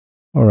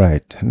All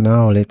right,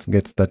 now let's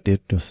get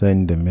started to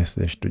send the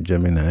message to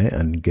Gemini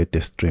and get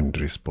a streamed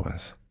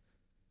response.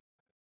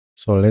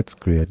 So let's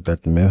create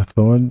that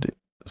method.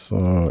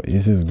 So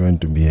this is going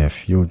to be a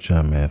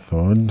future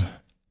method,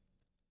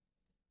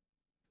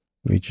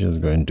 which is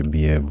going to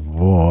be a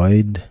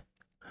void,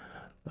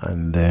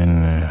 and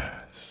then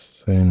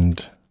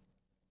send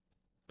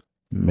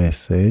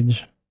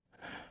message.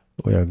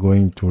 We are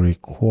going to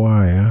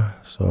require,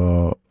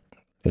 so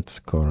let's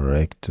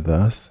correct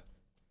this.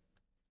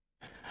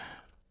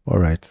 All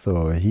right,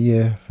 so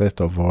here, first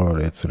of all,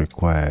 let's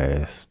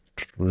require a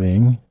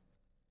string,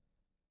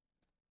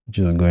 which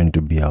is going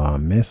to be our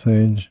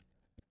message.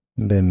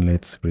 Then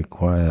let's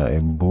require a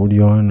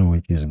boolean,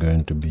 which is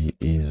going to be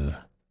is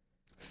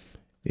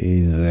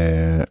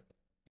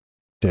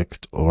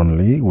text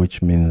only,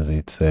 which means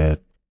it's a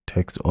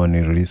text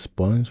only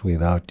response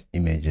without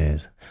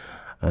images.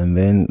 And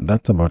then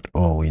that's about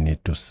all we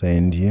need to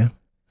send here.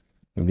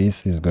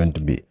 This is going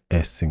to be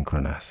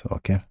asynchronous.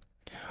 Okay.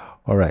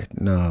 All right,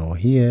 now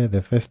here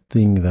the first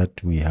thing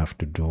that we have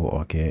to do,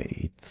 okay,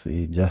 it's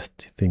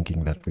just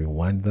thinking that we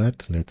want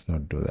that. Let's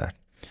not do that.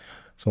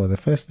 So the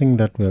first thing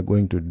that we are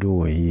going to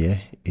do here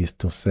is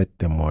to set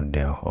the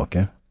model.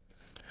 Okay,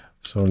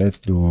 so let's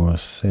do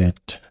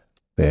set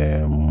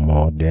the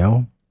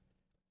model.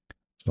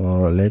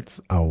 So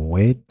let's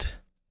await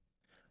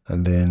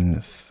and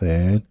then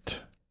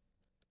set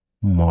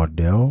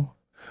model.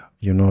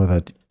 You know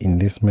that in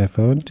this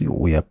method,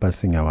 we are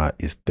passing our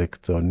is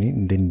text only.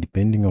 And then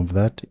depending on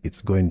that,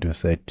 it's going to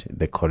set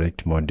the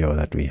correct model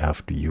that we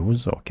have to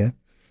use. Okay.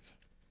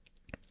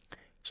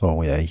 So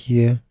we are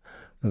here.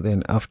 And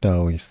then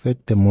after we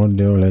set the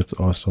model, let's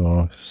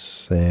also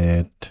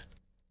set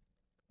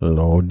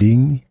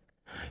loading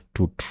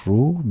to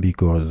true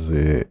because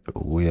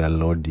we are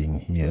loading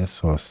here.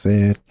 So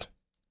set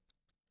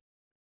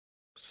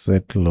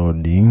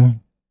loading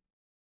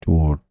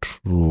to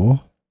true.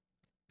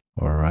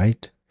 All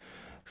right,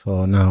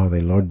 so now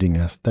the loading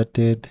has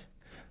started.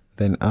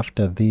 Then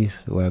after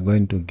this, we are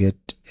going to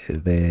get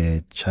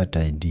the chat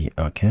ID.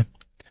 Okay,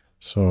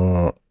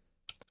 so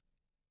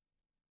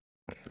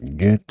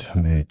get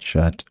the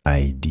chat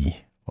ID.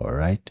 All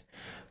right,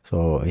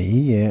 so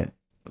here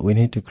we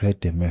need to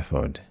create a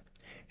method.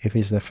 If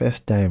it's the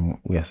first time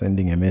we are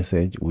sending a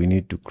message, we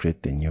need to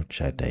create a new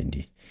chat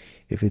ID.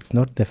 If it's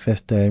not the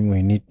first time,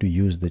 we need to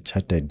use the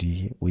chat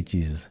ID, which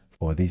is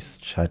for these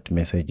chat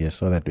messages,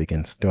 so that we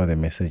can store the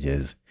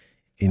messages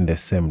in the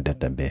same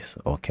database.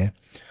 Okay,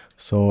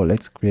 so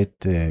let's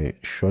create a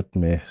short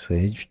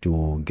message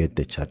to get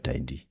the chat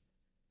ID.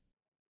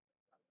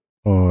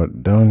 So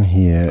down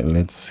here,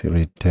 let's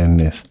return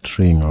a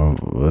string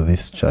of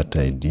this chat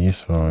ID.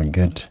 So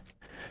get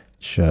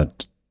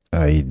chat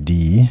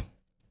ID.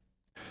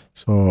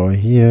 So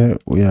here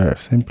we are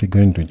simply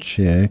going to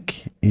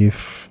check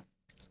if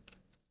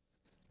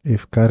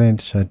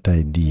current chat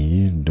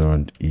ID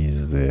dot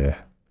is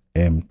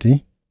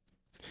empty.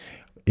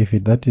 If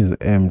that is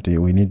empty,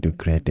 we need to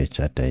create a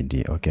chat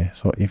ID. Okay,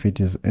 so if it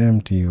is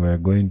empty, we are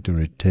going to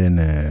return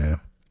a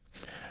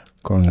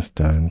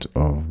constant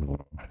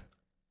of,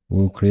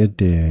 we'll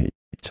create a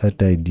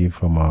chat ID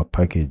from our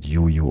package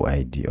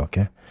UUID.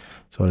 Okay,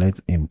 so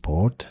let's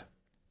import.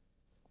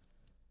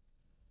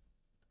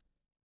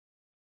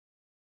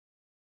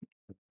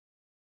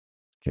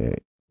 Okay,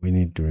 we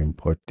need to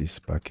import this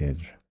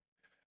package.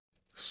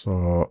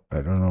 So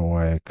I don't know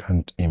why I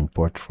can't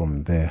import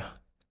from there.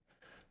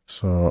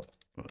 So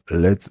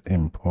let's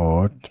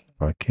import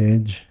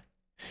package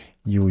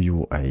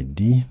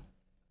UUID.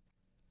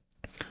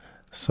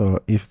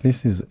 So if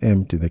this is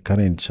empty, the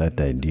current chat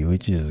ID,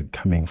 which is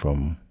coming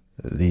from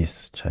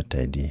this chat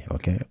ID,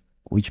 okay,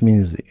 which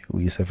means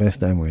it's the first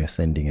time we are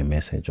sending a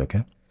message,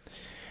 okay,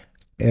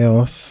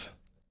 else,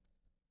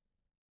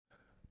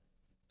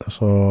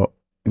 so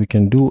we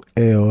can do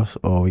else,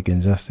 or we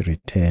can just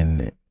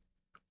return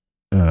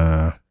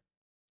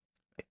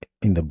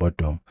in the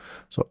bottom.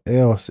 So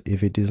else,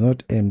 if it is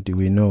not empty,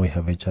 we know we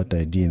have a chat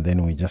ID, and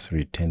then we just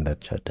return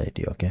that chat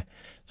ID. Okay,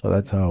 so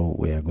that's how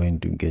we are going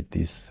to get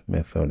this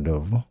method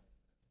of.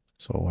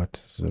 So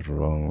what's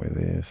wrong with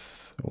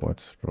this?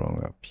 What's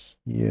wrong up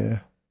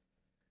here?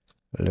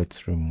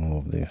 Let's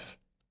remove this.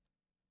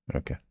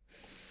 Okay,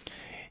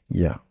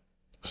 yeah,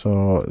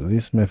 so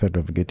this method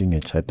of getting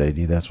a chat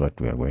ID, that's what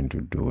we are going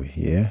to do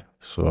here.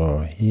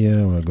 So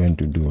here we're going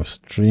to do a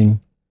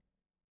string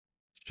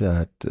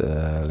chat,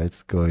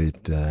 let's call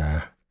it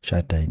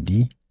chat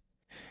ID.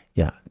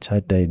 Yeah,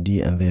 chat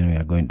ID, and then we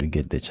are going to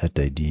get the chat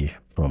ID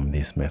from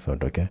this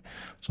method. Okay,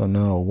 so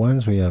now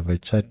once we have a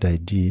chat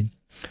ID,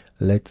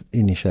 let's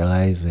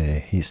initialize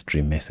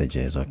history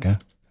messages. Okay,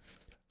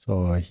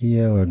 so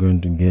here we're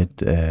going to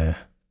get a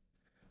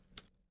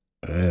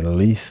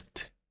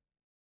list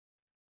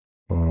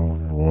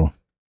of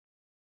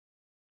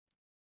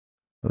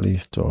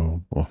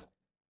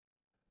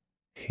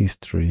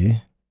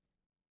history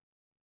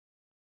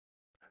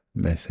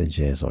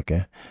messages.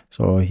 Okay,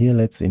 so here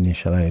let's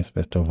initialize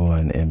first of all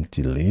an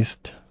empty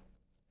list.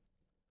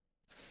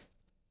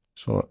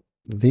 So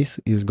this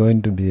is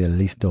going to be a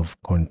list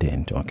of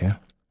content. Okay,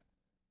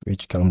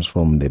 which comes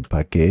from the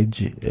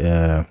package,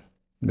 the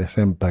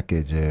same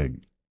package,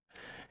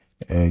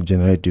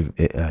 generative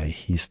AI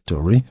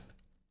history.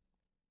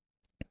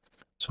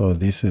 So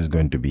this is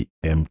going to be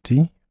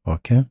empty.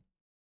 Okay.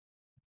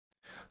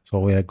 So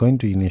we are going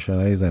to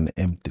initialize an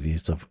empty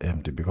list of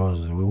empty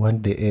because we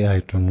want the AI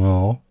to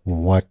know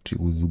what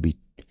we will be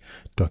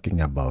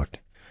talking about.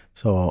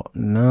 So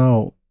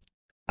now,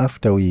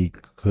 after we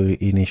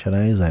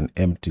initialize an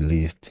empty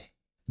list,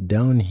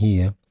 down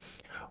here,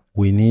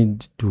 we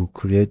need to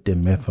create a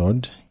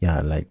method,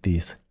 like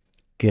this,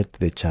 get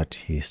the chat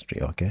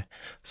history. Okay.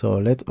 So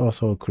let's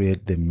also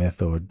create the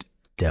method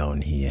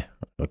down here.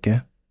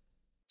 Okay.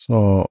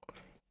 So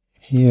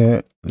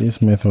here,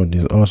 this method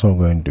is also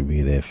going to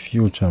be the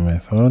future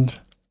method,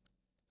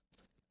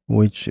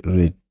 which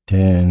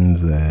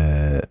returns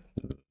a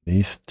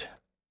list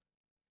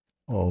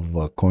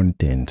of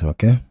content.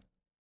 Okay.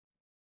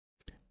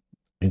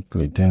 It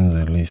returns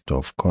a list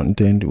of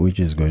content, which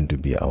is going to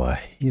be our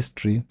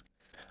history,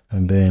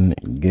 and then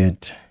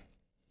get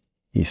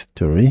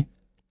history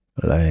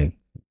like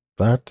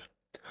that.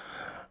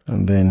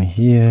 And then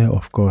here,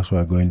 of course,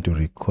 we're going to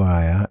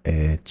require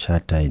a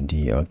chat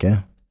ID. Okay.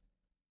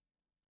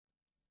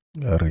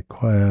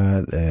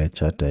 Require a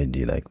chat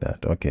ID like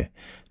that. Okay.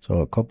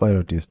 So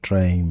Copilot is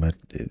trying, but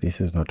this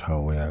is not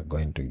how we are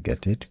going to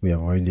get it. We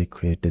have already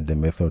created the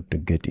method to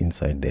get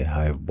inside the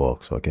Hive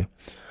box. Okay.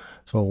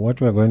 So what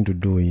we're going to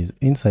do is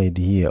inside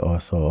here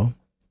also,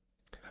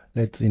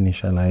 let's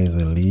initialize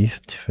a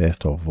list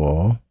first of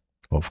all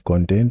of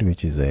content,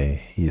 which is a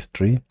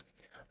history.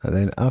 And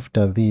then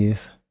after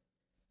this,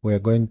 we're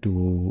going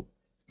to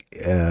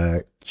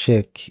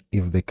check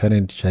if the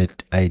current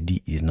chat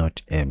ID is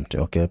not empty.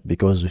 Okay,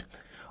 because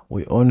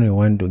we only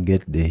want to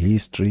get the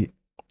history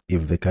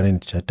if the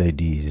current chat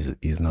ID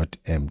is not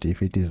empty.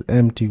 If it is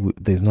empty,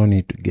 there's no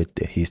need to get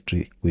the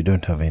history. We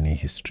don't have any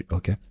history.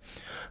 Okay,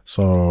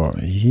 so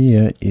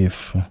here,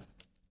 if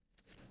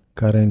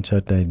current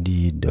chat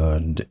ID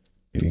dot,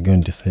 we're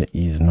going to say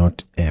is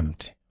not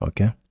empty.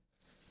 Okay,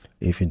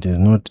 if it is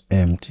not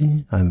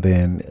empty, and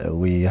then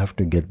we have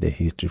to get the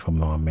history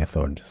from our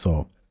method.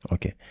 So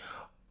okay,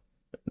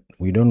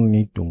 we don't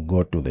need to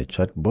go to the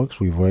chat box.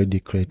 We've already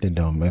created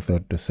our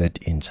method to set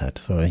in chat.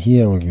 So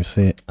here when you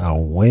say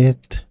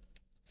await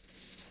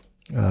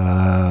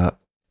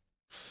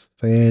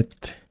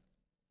set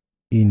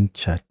in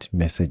chat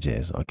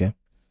messages, okay,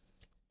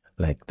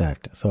 like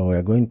that. So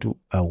we're going to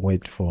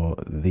await for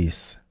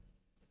this.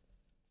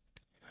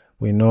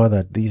 We know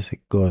that this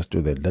goes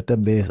to the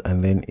database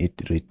and then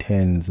it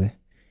returns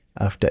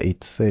after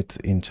it sets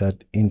in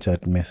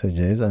chat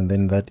messages, and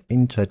then that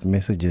in chat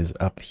messages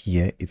up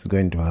here, it's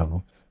going to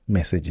have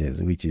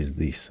messages, which is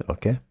this.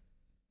 Okay,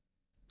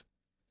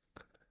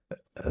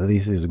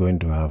 this is going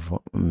to have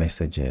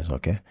messages.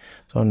 Okay,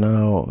 so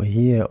now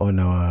here on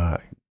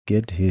our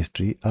get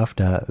history,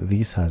 after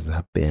this has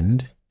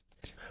happened,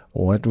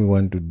 what we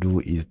want to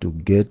do is to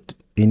get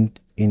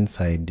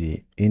inside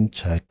the in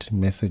chat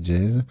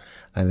messages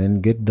and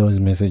then get those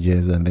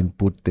messages and then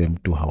put them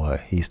to our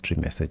history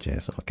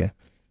messages. Okay,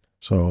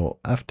 so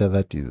after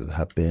that is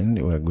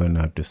happened, we're going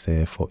to have to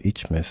say for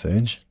each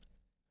message,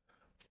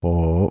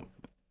 for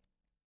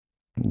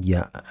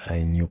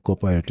a new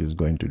Copilot is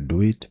going to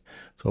do it.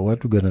 So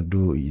what we're going to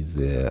do is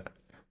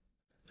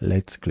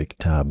let's click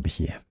tab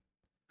here.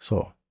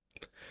 So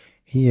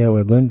here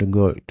we're going to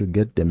go to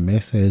get the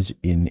message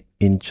in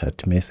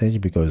chat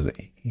message, because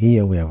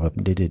here we have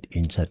updated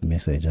in chat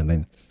message. And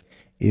then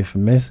if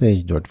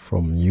message dot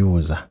from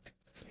user,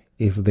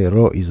 if the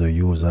row is a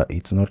user,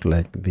 it's not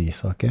like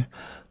this. Okay,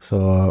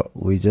 so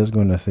we're just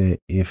gonna say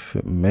if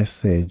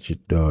message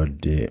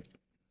dot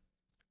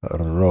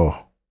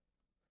row,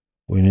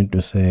 we need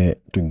to say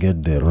to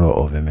get the row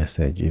of a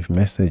message. If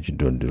message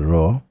dot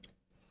row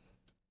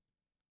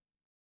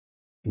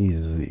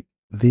is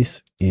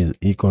this is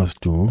equals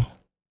to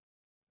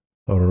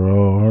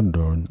row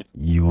dot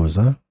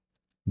user,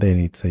 then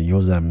it's a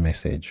user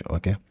message.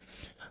 Okay,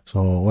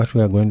 so what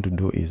we are going to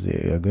do is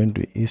we are going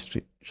to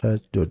history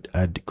chat dot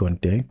add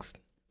content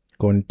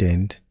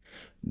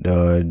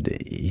dot,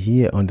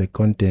 here on the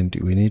content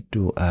we need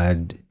to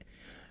add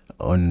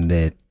on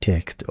the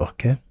text.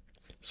 Okay,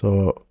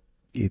 so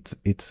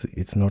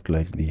it's not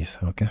like this.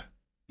 Okay,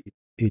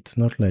 it's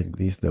not like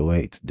this the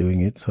way it's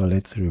doing it, so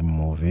let's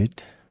remove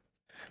it.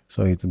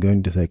 So it's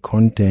going to say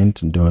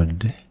content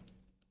dot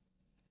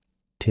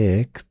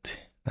text,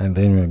 and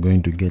then we're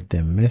going to get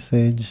the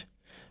message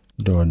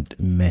dot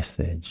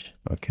message.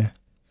 Okay,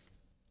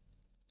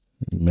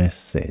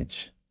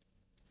 message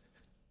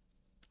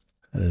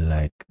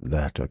like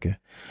that. Okay,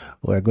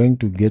 we're going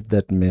to get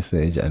that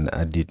message and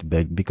add it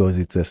back because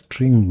it's a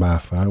string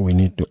buffer. We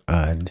need to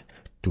add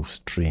to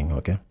string.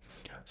 Okay,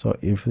 so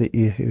if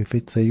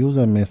it's a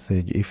user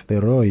message, if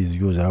the row is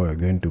user, we're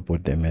going to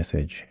put the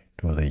message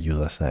to the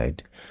user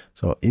side.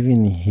 So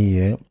even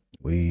here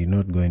we're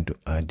not going to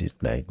add it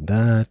like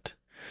that.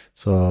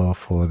 So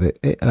for the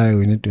AI,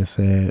 we need to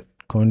say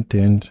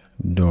content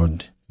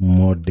dot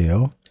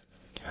model,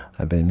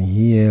 and then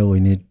here we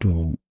need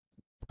to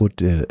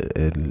put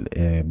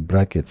a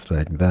brackets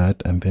like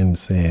that, and then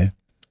say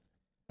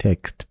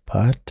text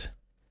part,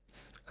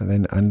 and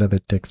then under the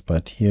text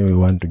part here we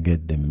want to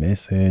get the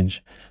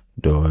message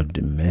dot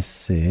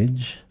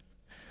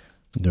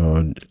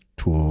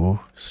to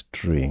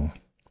string,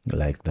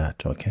 like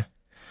that. Okay,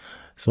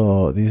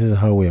 so this is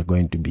how we are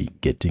going to be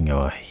getting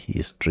our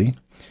history.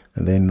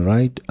 And then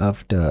right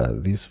after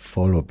this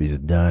follow-up is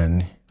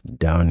done,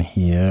 down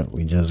here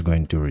we're just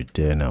going to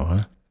return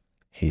our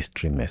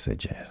history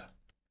messages.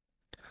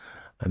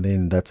 And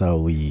then that's how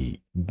we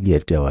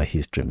get our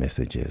history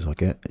messages.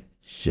 Okay,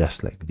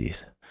 just like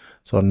this.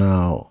 So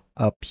now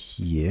up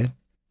here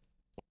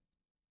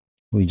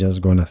we're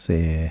just gonna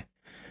say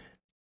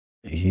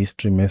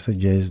history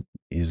messages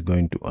is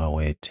going to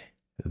await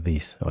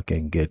this. Okay,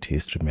 get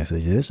history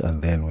messages,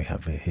 and then we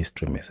have a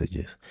history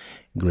messages.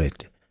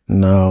 Great.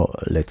 Now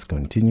let's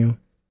continue.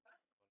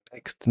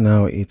 Next,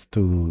 now it's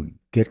to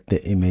get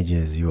the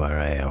images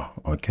URL.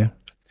 Okay,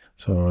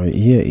 so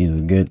here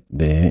is get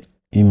the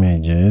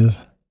images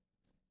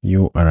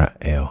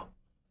URL.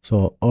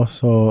 So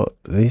also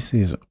this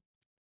is,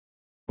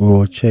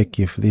 we'll check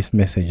if this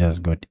message has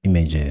got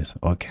images.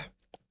 Okay,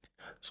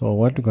 so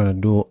what we're going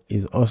to do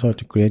is also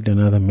to create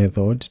another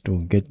method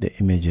to get the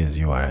images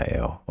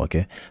URL.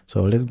 Okay,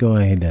 so let's go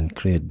ahead and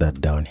create that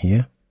down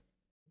here.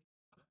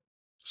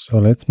 So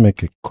let's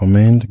make a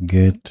comment,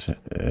 get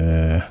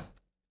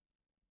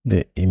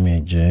the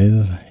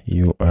images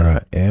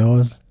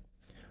URLs.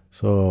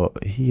 So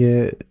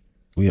here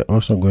we are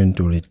also going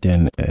to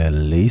return a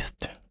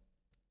list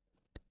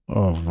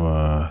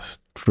of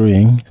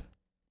string.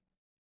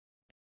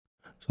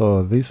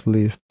 So this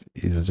list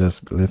is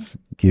just, let's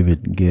give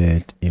it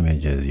get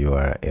images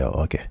URL.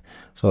 Okay,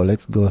 so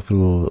let's go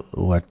through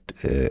what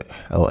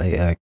our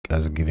AI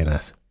has given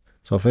us.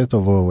 So first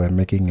of all, we're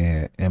making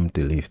an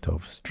empty list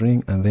of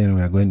string, and then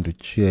we are going to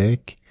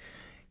check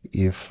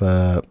if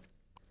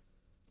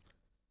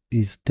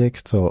is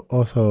text. So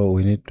also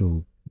we need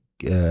to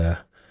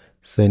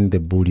send the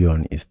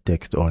boolean is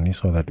text only,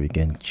 so that we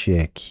can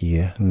check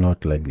here,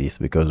 not like this,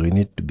 because we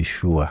need to be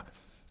sure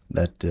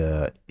that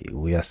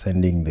we are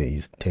sending the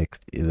is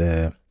text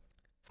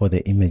for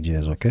the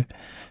images. Okay,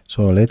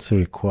 so let's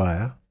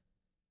require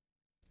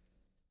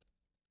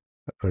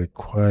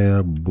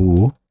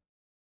boo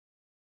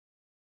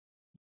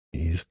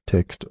is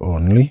text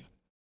only,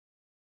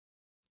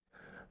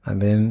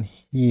 and then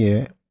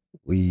here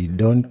we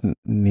don't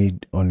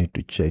need only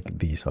to check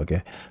this.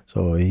 Okay,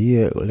 so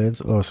here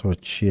let's also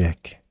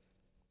check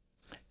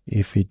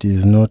if it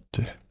is not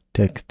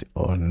text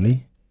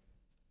only.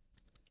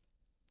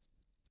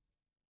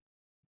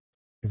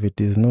 If it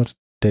is not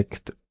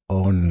text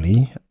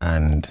only,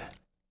 and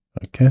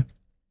okay,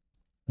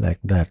 like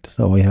that.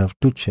 So we have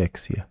two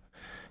checks here.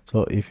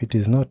 So if it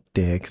is not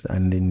text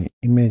and the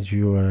image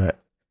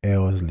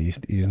URLs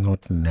list is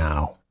not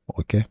now,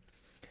 okay,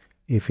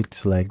 if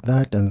it's like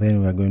that, and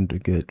then we're going to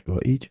get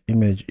for each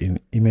image in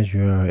image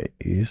URL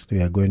list,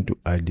 we are going to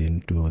add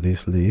into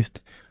this list,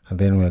 and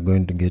then we're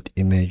going to get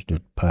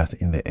image.path.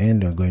 In the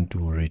end, we're going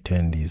to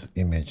return these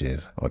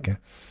images. Okay,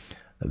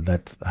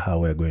 that's how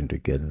we're going to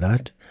get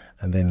that.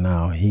 And then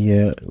now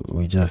here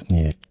we just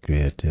need to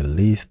create a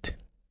list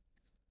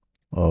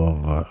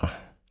of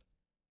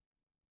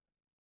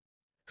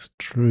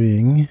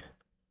string,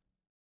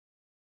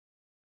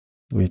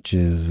 which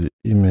is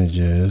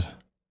images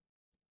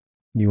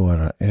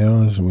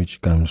URLs,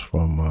 which comes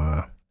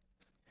from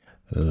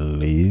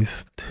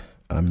list,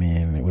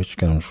 which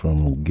comes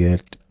from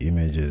get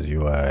images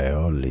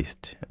URL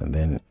list, and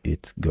then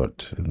it's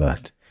got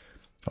that.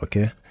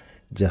 Okay,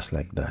 just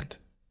like that.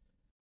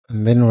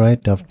 And then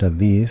right after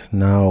this,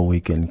 now we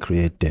can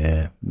create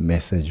a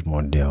message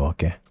model.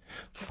 Okay,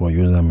 for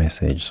user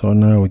message. So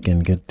now we can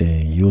get the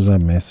user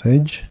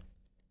message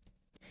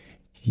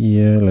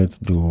here. Let's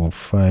do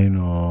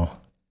final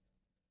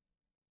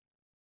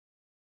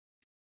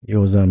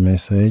user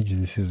message.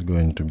 This is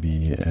going to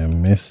be a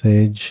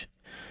message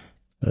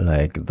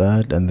like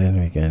that, and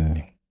then we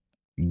can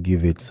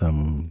give it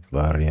some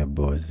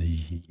variables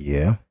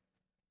here.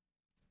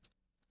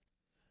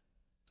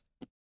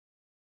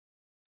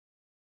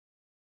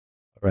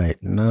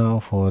 Right, now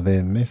for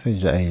the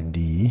message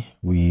ID,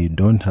 we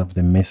don't have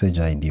the message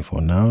ID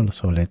for now,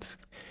 so let's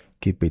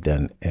keep it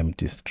an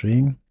empty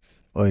string.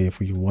 Or if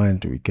we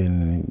want, we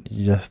can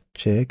just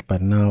check,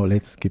 but now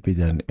let's keep it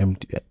an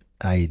empty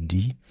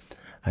ID,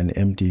 an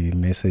empty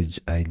message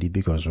ID,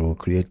 because we'll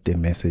create the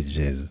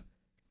messages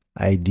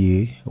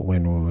ID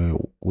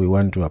when we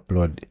want to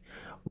upload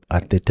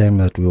at the time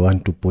that we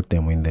want to put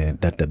them in the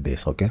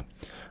database. Okay,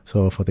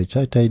 so for the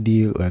chat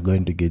ID, we're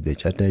going to get the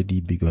chat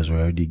ID because we're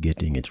already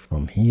getting it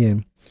from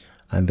here.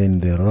 And then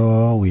the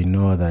row, we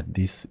know that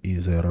this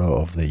is a row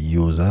of the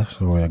user,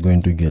 so we're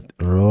going to get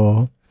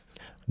row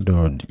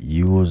dot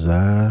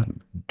user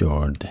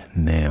dot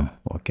name.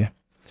 Okay,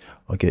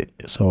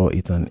 so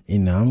it's an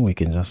enum, we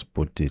can just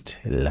put it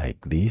like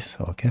this.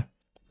 Okay,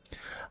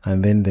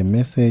 and then the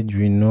message,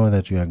 we know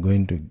that we are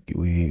going to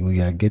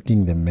we are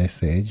getting the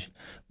message,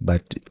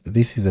 but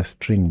this is a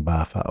string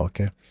buffer.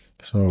 Okay,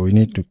 So we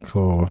need to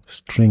call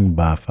string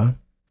buffer,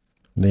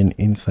 then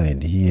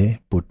inside here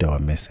put our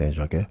message,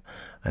 okay?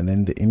 And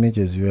then the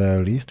images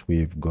URL list,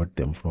 we've got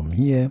them from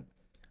here.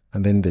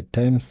 And then the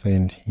time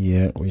sent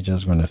here, we're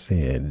just gonna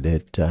say a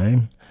date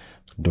time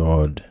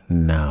dot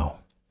now,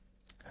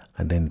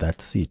 and then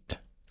that's it.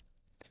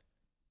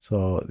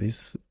 So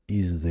this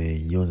is the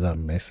user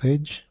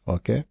message,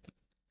 okay?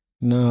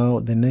 Now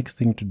the next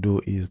thing to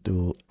do is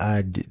to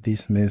add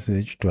this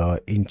message to our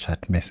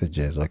in-chat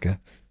messages, okay?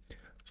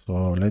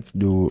 So let's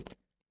do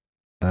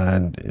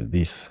add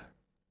this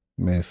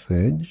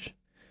message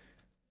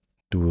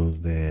to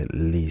the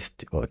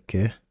list,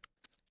 okay,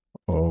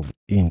 of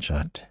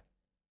in-chat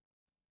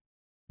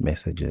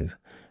messages.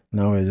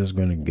 Now we're just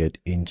going to get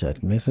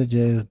in-chat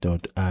messages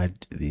dot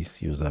add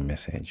this user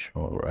message.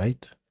 All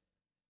right.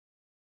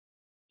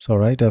 So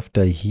right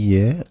after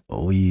here,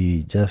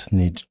 we just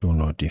need to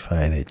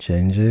notify the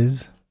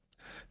changes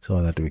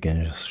so that we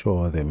can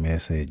show the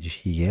message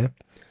here.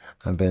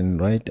 And then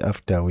right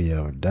after we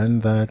have done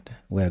that,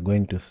 we are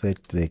going to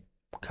set the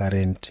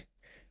current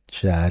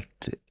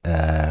chat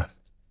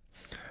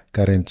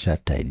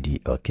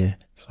ID, okay?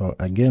 So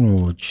again,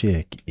 we will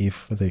check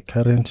if the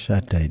current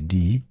chat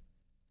ID,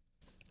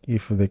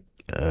 if the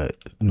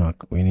no,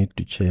 we need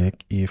to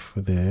check if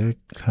the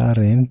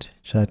current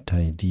chat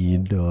ID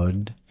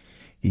dot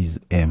is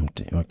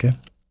empty, okay?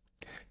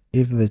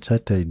 If the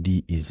chat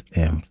ID is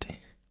empty,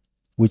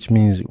 which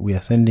means we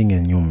are sending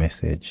a new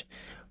message,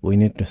 we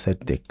need to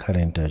set the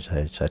current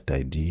chat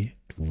ID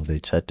to the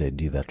chat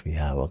ID that we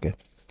have, okay?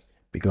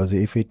 Because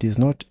if it is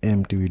not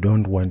empty, we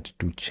don't want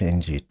to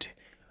change it.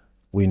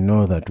 We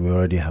know that we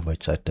already have a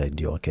chat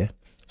ID, okay?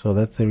 So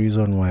that's the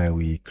reason why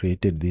we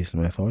created this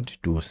method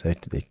to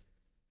set the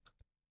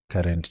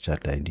current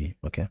chat ID,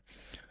 okay?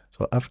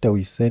 So after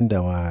we send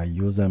our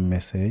user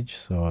message,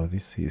 so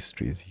this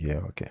history is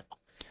here, okay?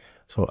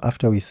 So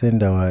after we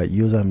send our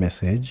user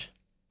message,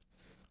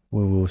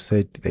 we will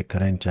set the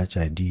current chat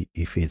ID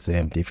if it's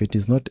empty. If it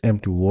is not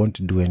empty, we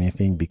won't do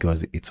anything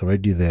because it's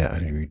already there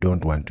and we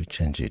don't want to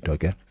change it,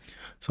 okay?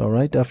 So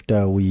right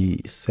after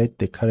we set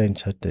the current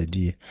chat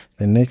ID,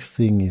 the next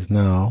thing is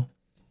now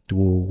to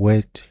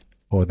wait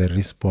for the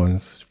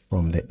response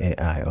from the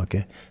AI,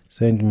 okay?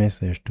 Send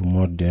message to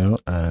model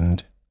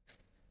and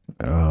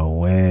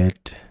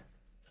wait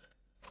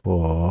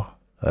for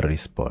a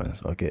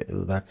response, okay?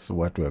 That's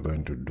what we're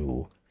going to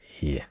do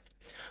here.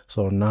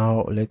 So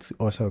now let's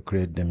also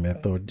create the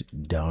method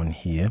down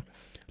here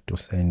to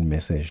send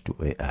message to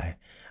AI.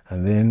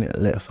 And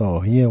then so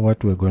here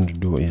what we're going to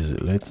do is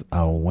let's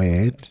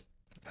await,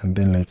 and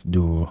then let's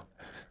do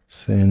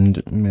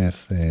send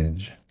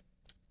message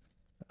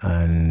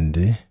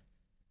and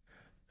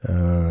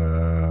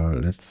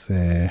let's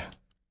say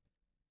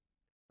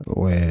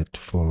wait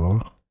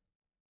for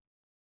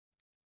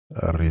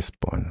a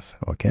response,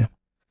 okay?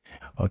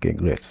 Okay,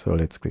 great. So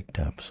let's quick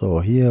tap. So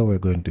here we're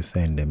going to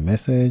send a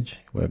message.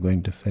 We're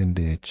going to send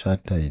the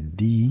chat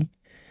ID.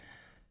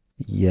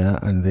 Yeah,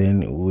 and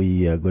then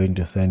we are going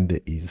to send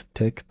is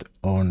text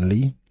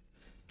only.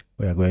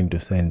 We are going to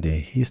send the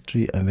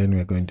history, and then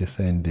we're going to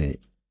send the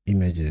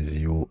images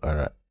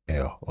URL.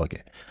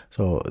 Okay,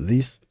 so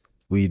this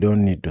we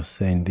don't need to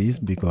send this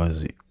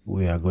because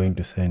we are going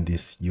to send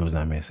this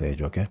user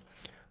message, okay?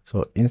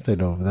 So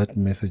instead of that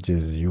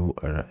messages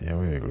URL,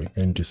 we're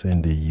going to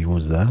send the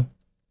user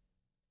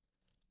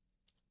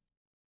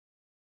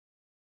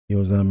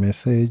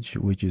message,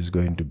 which is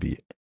going to be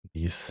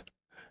this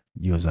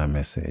user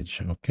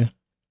message, okay?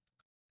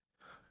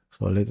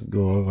 So let's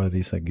go over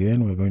this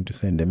again. We're going to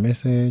send a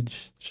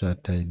message,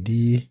 chat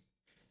ID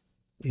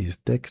is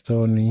text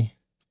only,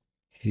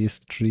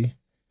 history,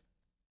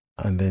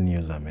 and then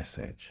user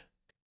message.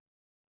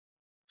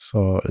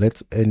 So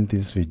let's end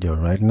this video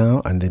right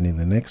now, and then in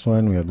the next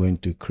one we are going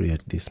to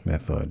create this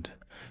method.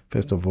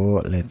 First of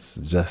all, let's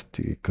just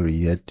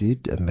create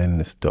it and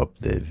then stop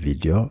the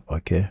video,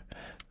 okay?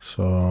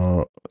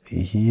 So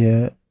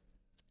here,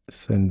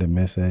 send the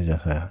message,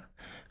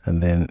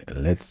 and then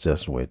let's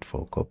just wait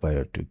for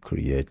Copilot to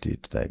create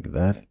it like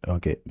that.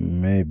 Okay,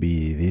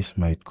 maybe this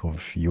might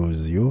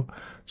confuse you,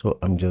 so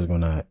I'm just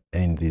gonna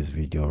end this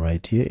video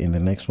right here. In the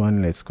next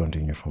one, let's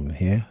continue from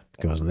here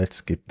because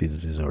let's keep these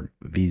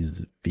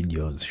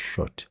videos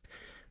short.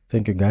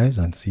 Thank you guys,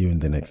 and see you in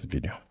the next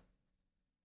video.